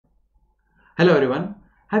Hello everyone.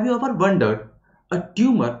 Have you ever wondered a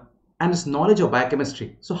tumor and its knowledge of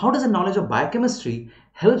biochemistry? So how does the knowledge of biochemistry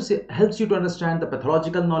helps you to understand the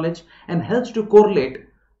pathological knowledge and helps to correlate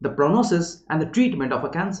the prognosis and the treatment of a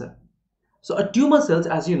cancer? So a tumor cells,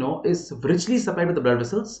 as you know, is richly supplied with the blood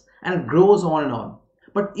vessels and it grows on and on.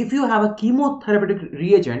 But if you have a chemotherapeutic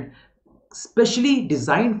reagent specially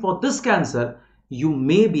designed for this cancer, you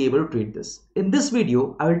may be able to treat this. In this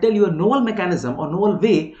video, I will tell you a novel mechanism or novel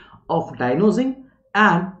way of diagnosing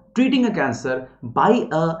and treating a cancer by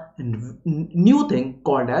a new thing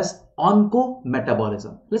called as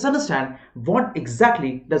oncometabolism. Let's understand what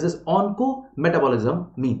exactly does this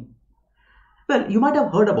oncometabolism mean. Well, you might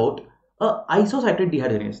have heard about isocitrate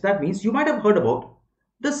dehydrogenase. That means you might have heard about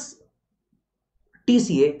this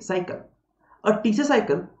TCA cycle. A TCA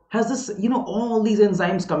cycle has this, all these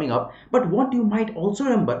enzymes coming up. But what you might also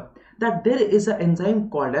remember that there is an enzyme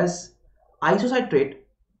called as isocitrate,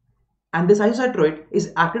 and this isocitrate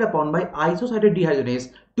is acted upon by isocitrate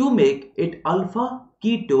dehydrogenase to make it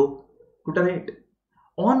α-ketoglutarate,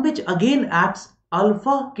 on which again acts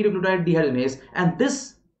α-ketoglutarate dehydrogenase, and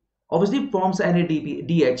this obviously forms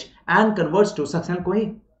NADH and converts to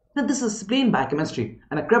succinyl-CoA. Now this is plain biochemistry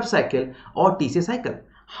and a Krebs cycle or TCA cycle.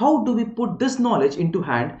 How do we put this knowledge into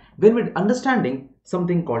hand when we're understanding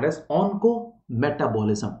something called as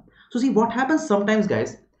oncometabolism? So see what happens sometimes,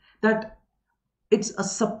 guys, that it's a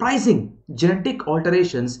surprising genetic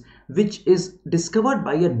alterations which is discovered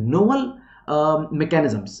by a novel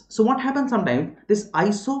mechanisms. So what happens sometimes, this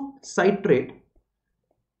isocitrate,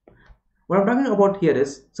 what I'm talking about here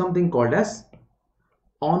is something called as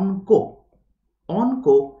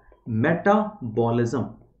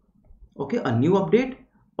oncometabolism. Okay, a new update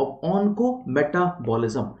of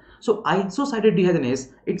oncometabolism. So isocitrate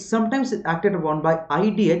dehydrogenase, it sometimes is acted upon by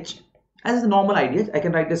IDH as a normal IDH. I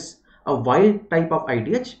can write this a wild type of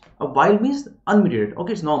IDH. A wild means unmutated.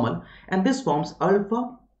 Okay, it's normal, and this forms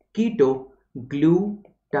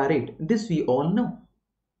α-ketoglutarate. This we all know.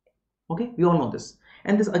 Okay, we all know this,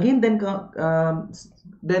 and this again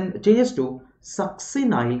then changes to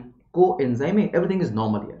succinyl coenzyme. Everything is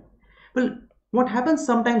normal here. Well, what happens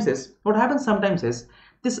sometimes is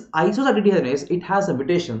this isocitrate dehydrogenase, it has a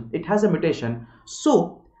mutation.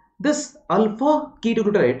 So this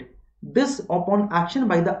α-ketoglutarate, this upon action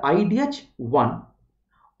by the IDH1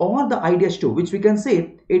 or the IDH2, which we can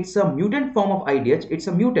say it's a mutant form of IDH,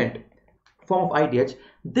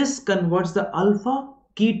 this converts the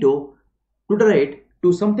α-ketoglutarate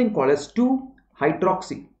to something called as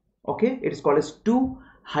 2-hydroxy. Okay, it is called as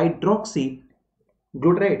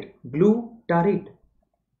 2-hydroxyglutarate.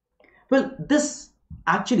 Well, this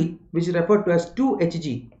actually, which is referred to as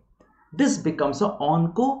 2-HG, this becomes an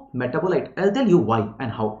oncometabolite. I'll tell you why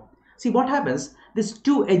and how. See what happens, this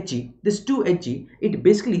 2-HG, it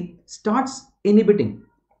basically starts inhibiting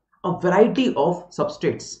a variety of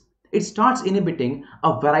substrates.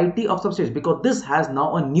 Because this has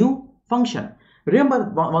now a new function. Remember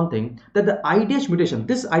one thing, that the IDH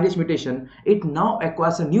mutation, it now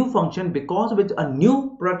acquires a new function because of which a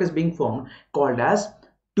new product is being formed called as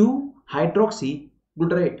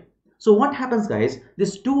 2-hydroxyglutarate. So what happens, guys,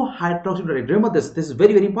 this 2-hydroxyglutarate, remember this is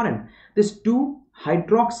very, very important. This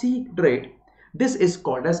 2-hydroxyglutarate, this is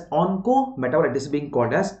called as oncometabolite. This is being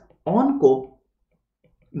called as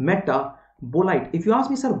oncometabolite. If you ask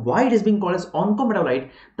me, sir, why it is being called as oncometabolite,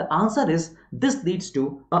 the answer is this leads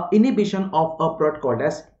to inhibition of a product called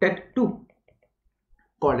as TET2.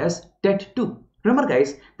 Remember,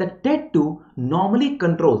 guys, that TET2 normally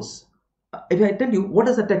controls. If I tell you what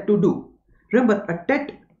does the TET2 do, remember a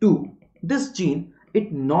TET2, this gene,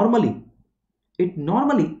 it normally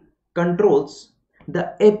controls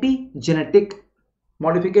the epigenetic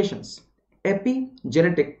modifications.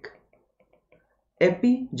 Epigenetic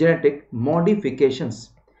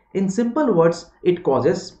modifications. In simple words, it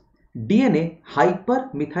causes DNA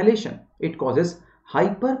hypermethylation.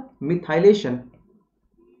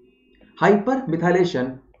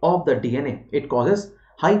 Hypermethylation of the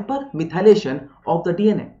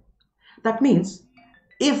DNA. That means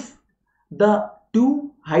if the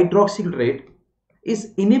 2-hydroxyglutarate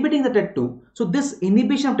is inhibiting the TET2, so this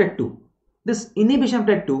inhibition of TET2,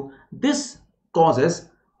 this causes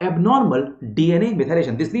abnormal DNA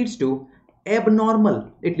methylation. This leads to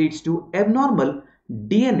abnormal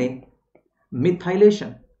DNA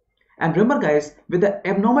methylation. And remember, guys, with the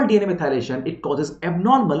abnormal DNA methylation, it causes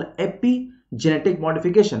abnormal epigenetic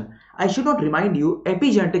modification. I should not remind you,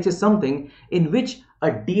 epigenetics is something in which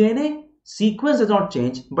a DNA sequence does not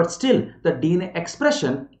change, but still the DNA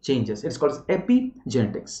expression changes. It's called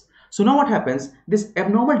epigenetics. So now what happens, this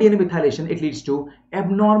abnormal DNA methylation, it leads to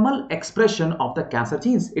abnormal expression of the cancer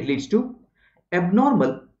genes. It leads to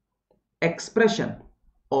abnormal expression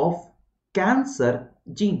of cancer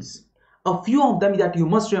genes. A few of them that you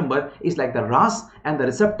must remember is like the RAS and the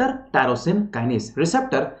receptor tyrosine kinase.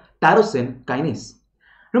 Receptor tyrosine kinase.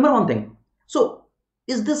 Remember one thing. So,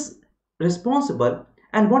 is this responsible?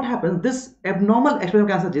 And what happens? This abnormal expression of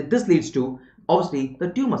cancer gene, this leads to obviously the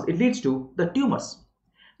tumors. It leads to the tumors.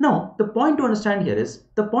 Now, the point to understand here is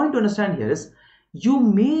you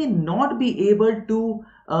may not be able to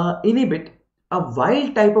inhibit a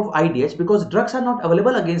wild type of IDH because drugs are not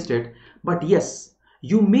available against it. But yes,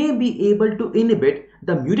 you may be able to inhibit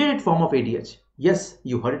the mutated form of ADH. Yes,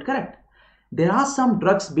 you heard it correct. There are some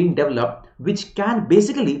drugs being developed which can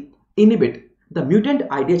basically inhibit the mutant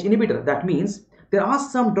IDH inhibitor. That means there are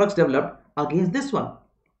some drugs developed against this one.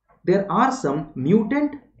 There are some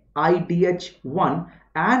mutant IDH1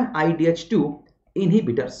 and IDH2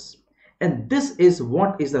 inhibitors. And this is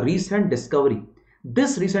what is the recent discovery.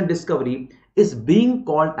 This recent discovery is being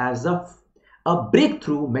called as a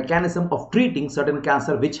breakthrough mechanism of treating certain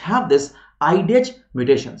cancer which have this IDH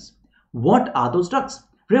mutations. What are those drugs?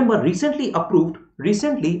 Remember, recently approved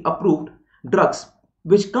drugs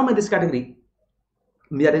which come in this category,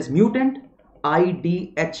 that is mutant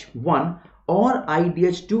IDH1 or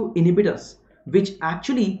IDH2 inhibitors, which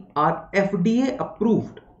actually are FDA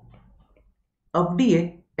approved.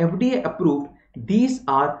 FDA approved. These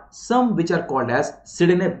are some which are called as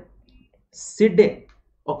Sidinib.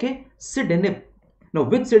 Okay, Sidinib. Now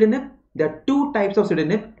with Sidinib, there are two types of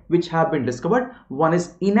Sidinib which have been discovered. One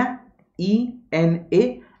is ENA, ENA,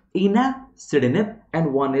 Sidinib,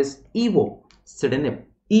 and one is Sidinib.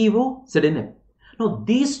 Sidinib. Now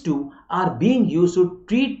these two are being used to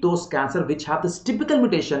treat those cancer which have this typical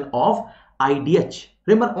mutation of IDH.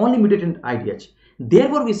 Remember, only mutated IDH.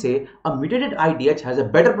 Therefore, we say a mutated IDH has a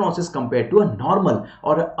better prognosis compared to a normal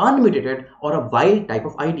or an unmutated or a wild type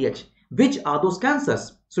of IDH. Which are those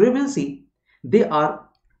cancers? So we will see they are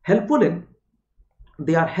helpful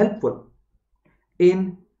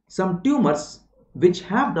in some tumors which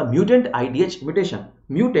have the mutant IDH mutation.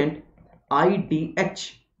 Mutant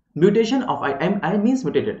IDH mutation of I means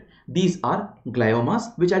mutated. These are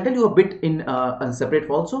gliomas, which I'll tell you a bit in separate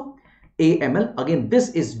also. AML, again this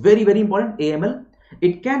is very important. AML,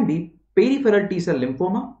 it can be peripheral T cell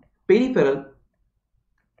lymphoma, peripheral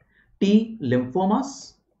T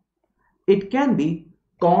lymphomas. It can be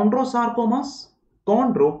chondrosarcomas.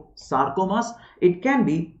 It can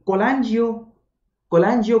be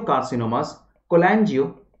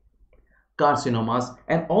cholangiocarcinomas,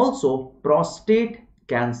 and also prostate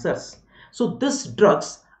cancers. So these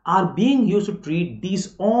drugs are being used to treat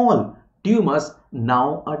these all tumors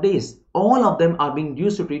nowadays. All of them are being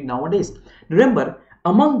used to treat nowadays. Remember,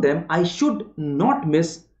 among them I should not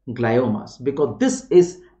miss gliomas, because this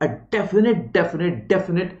is a definite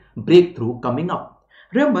breakthrough coming up.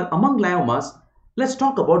 Remember, among gliomas, let's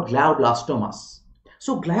talk about glioblastomas.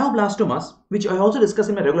 So glioblastomas, which I also discuss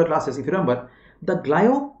in my regular classes, if you remember, the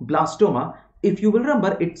glioblastoma, if you will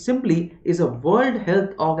remember, it simply is a World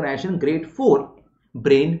Health Organization grade 4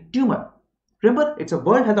 brain tumor. Remember, it's a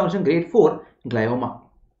World Health Organization grade 4 glioma.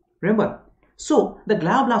 Remember, so the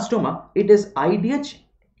glioblastoma, it is IDH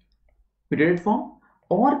mutated form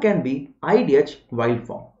or can be IDH wild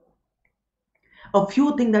form. A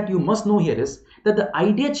few things that you must know here is that the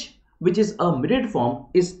IDH, which is a mutated form,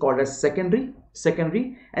 is called as secondary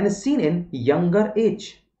and is seen in younger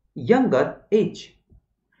age.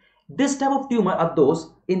 This type of tumor are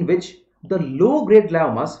those in which the low-grade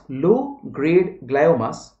gliomas,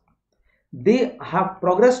 they have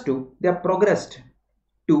progressed to the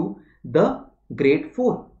grade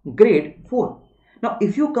 4. Now,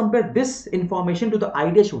 if you compare this information to the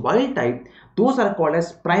IDH wild type, those are called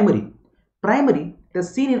as primary. They're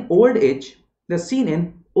seen in old age.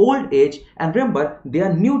 And remember, they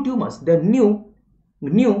are new tumors. They're new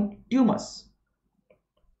tumors.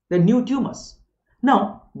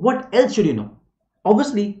 Now, what else should you know?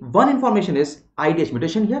 Obviously, one information is IDH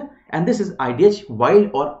mutation here, and this is IDH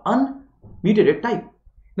wild or unmutated type.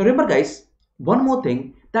 Now remember guys, one more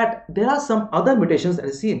thing, that there are some other mutations that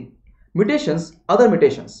are seen. Other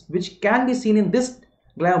mutations which can be seen in this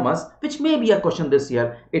gliomas, which may be a question this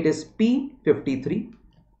year. It is P53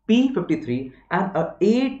 and a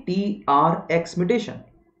ATRX mutation.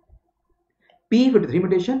 P53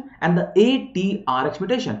 mutation and the ATRX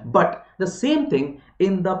mutation. But the same thing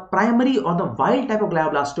in the primary or the wild type of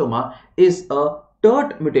glioblastoma is a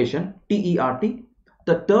TERT mutation, TERT,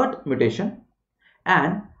 the TERT mutation,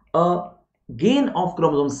 and a gain of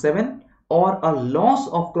chromosome 7 or a loss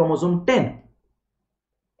of chromosome 10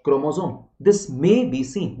 chromosome. This may be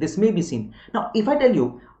seen. Now, if I tell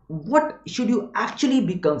you, what should you actually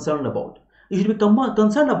be concerned about? you should be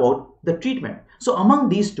concerned about the treatment. So among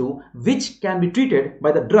these two, which can be treated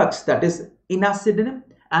by the drugs, that is inacitinib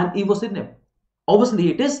and ivosidenib? Obviously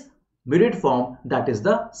it is mutated form, that is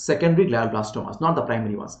the secondary glioblastomas, not the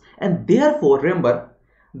primary ones. And therefore remember,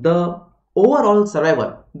 the overall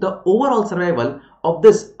survival of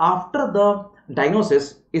this after the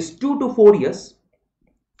diagnosis is 2 to 4 years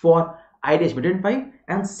for IDH mutant 5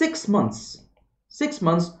 and 6 months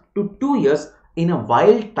to 2 years in a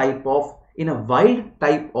wild type of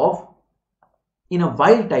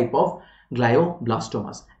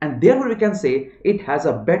glioblastomas. And therefore we can say it has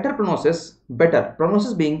a better prognosis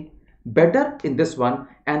being better in this one,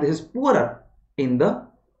 and this is poorer in the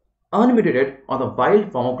unmutated or the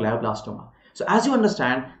wild form of glioblastoma. So as you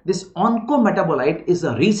understand, this oncometabolite is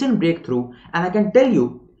a recent breakthrough, and I can tell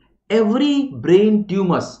you every brain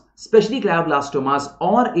tumors, especially glioblastomas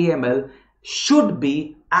or AML, should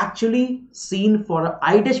be actually seen for an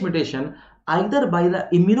IDH mutation either by the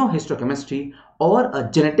immunohistochemistry or a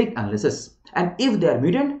genetic analysis. And if they are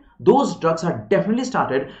mutant, those drugs are definitely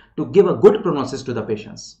started to give a good prognosis to the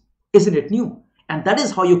patients. Isn't it new? And that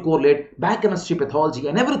is how you correlate biochemistry, pathology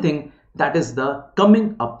and everything. That is the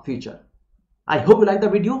coming up future. I hope you liked the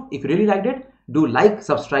video. If you really liked it, do like,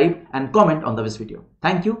 subscribe and comment on this video.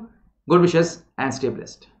 Thank you. Good wishes and stay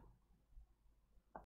blessed.